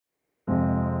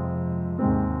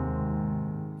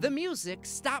The music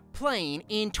stopped playing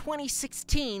in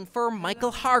 2016 for Michael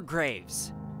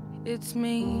Hargreaves. It's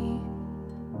me.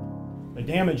 The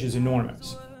damage is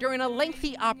enormous. During a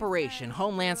lengthy operation,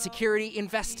 Homeland Security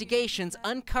investigations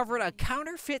uncovered a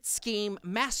counterfeit scheme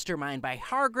masterminded by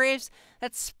Hargreaves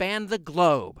that spanned the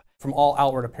globe. From all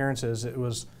outward appearances, it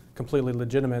was completely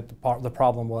legitimate. The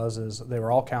problem was they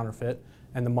were all counterfeit,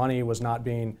 and the money was not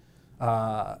being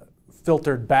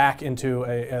filtered back into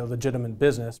a legitimate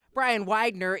business. Brian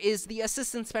Widener is the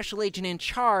Assistant Special Agent in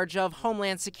charge of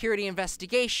Homeland Security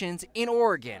investigations in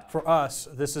Oregon. For us,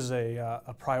 this is a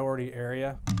priority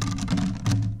area.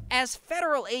 As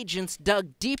federal agents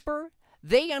dug deeper,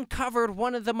 they uncovered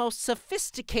one of the most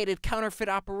sophisticated counterfeit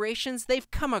operations they've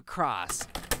come across.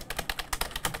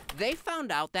 They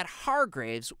found out that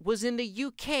Hargreaves was in the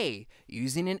UK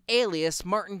using an alias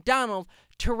Martin Donald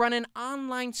to run an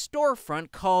online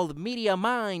storefront called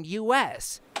MediaMind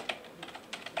US.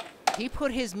 He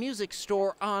put his music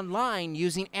store online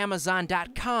using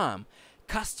Amazon.com.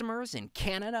 Customers in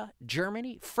Canada,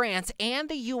 Germany, France, and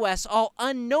the US all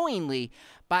unknowingly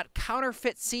bought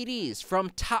counterfeit CDs from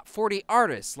top 40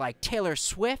 artists like Taylor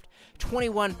Swift,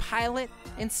 21 Pilot,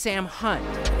 and Sam Hunt.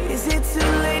 Is it too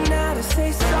late now to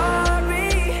say sorry?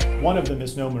 One of the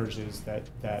misnomers is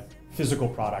that physical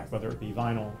product, whether it be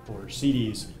vinyl or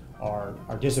CDs, are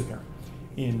disappearing.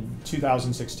 In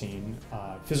 2016,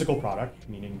 physical product,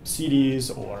 meaning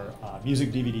CDs or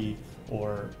music DVD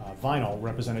or vinyl,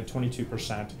 represented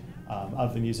 22%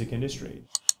 of the music industry.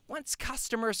 Once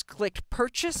customers clicked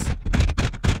purchase,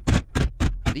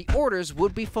 the orders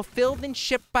would be fulfilled and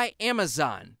shipped by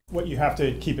Amazon. What you have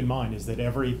to keep in mind is that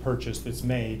every purchase that's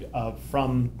made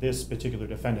from this particular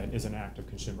defendant is an act of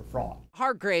consumer fraud.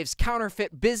 Hargreaves'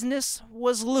 counterfeit business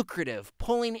was lucrative,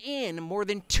 pulling in more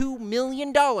than $2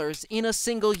 million in a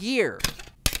single year.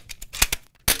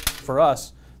 For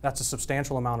us, that's a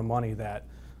substantial amount of money that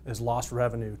is lost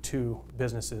revenue to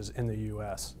businesses in the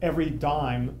U.S. Every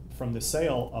dime from the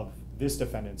sale of this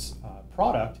defendant's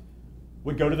product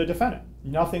would go to the defendant.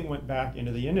 Nothing went back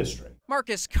into the industry.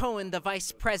 Marcus Cohen, the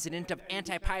Vice President of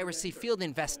Anti-Piracy Field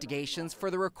Investigations for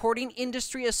the Recording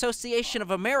Industry Association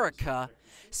of America,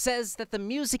 says that the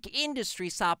music industry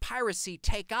saw piracy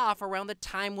take off around the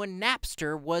time when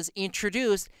Napster was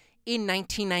introduced in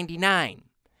 1999.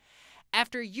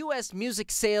 After U.S.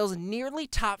 music sales nearly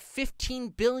topped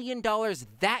 $15 billion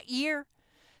that year,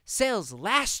 sales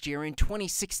last year in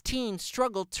 2016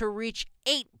 struggled to reach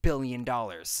 $8 billion.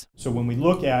 So when we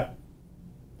look at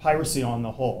piracy on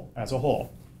the whole, as a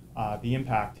whole, the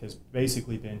impact has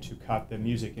basically been to cut the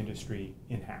music industry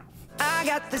in half. I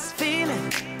got this feeling.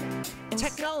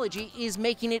 Technology is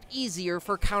making it easier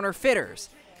for counterfeiters.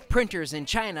 Printers in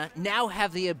China now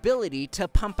have the ability to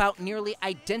pump out nearly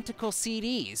identical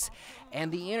CDs,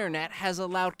 and the internet has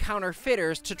allowed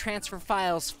counterfeiters to transfer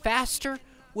files faster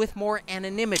with more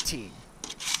anonymity.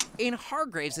 In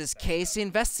Hargreaves' case,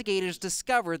 investigators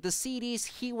discovered the CDs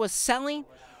he was selling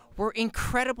were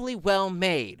incredibly well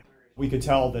made. We could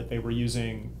tell that they were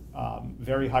using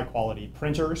very high quality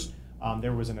printers.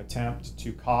 There was an attempt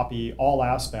to copy all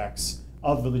aspects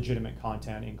of the legitimate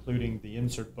content, including the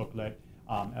insert booklet,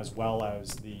 as well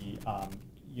as the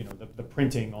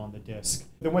printing on the disc.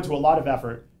 They went to a lot of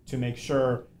effort to make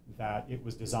sure that it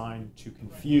was designed to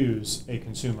confuse a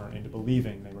consumer into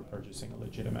believing they were purchasing a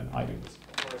legitimate item.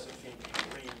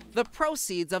 The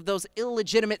proceeds of those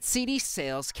illegitimate CD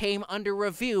sales came under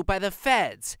review by the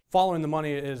feds. Following the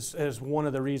money is one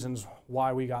of the reasons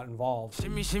why we got involved.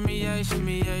 Shimmy, shimmy, yeah,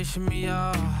 shimmy, yeah, shimmy,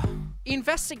 yeah.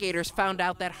 Investigators found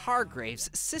out that Hargreaves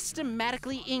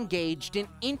systematically engaged in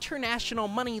international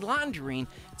money laundering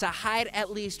to hide at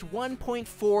least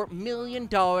 $1.4 million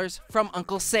from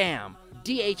Uncle Sam.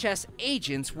 DHS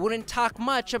agents wouldn't talk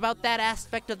much about that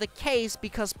aspect of the case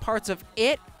because parts of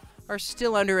it are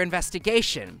still under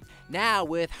investigation. Now,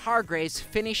 with Hargreaves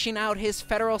finishing out his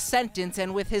federal sentence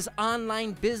and with his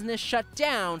online business shut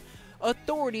down,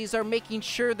 authorities are making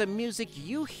sure the music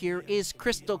you hear is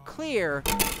crystal clear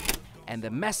and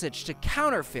the message to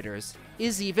counterfeiters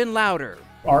is even louder.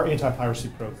 Our anti-piracy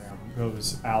program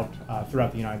goes out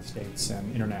throughout the United States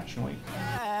and internationally.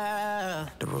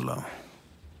 The ruler.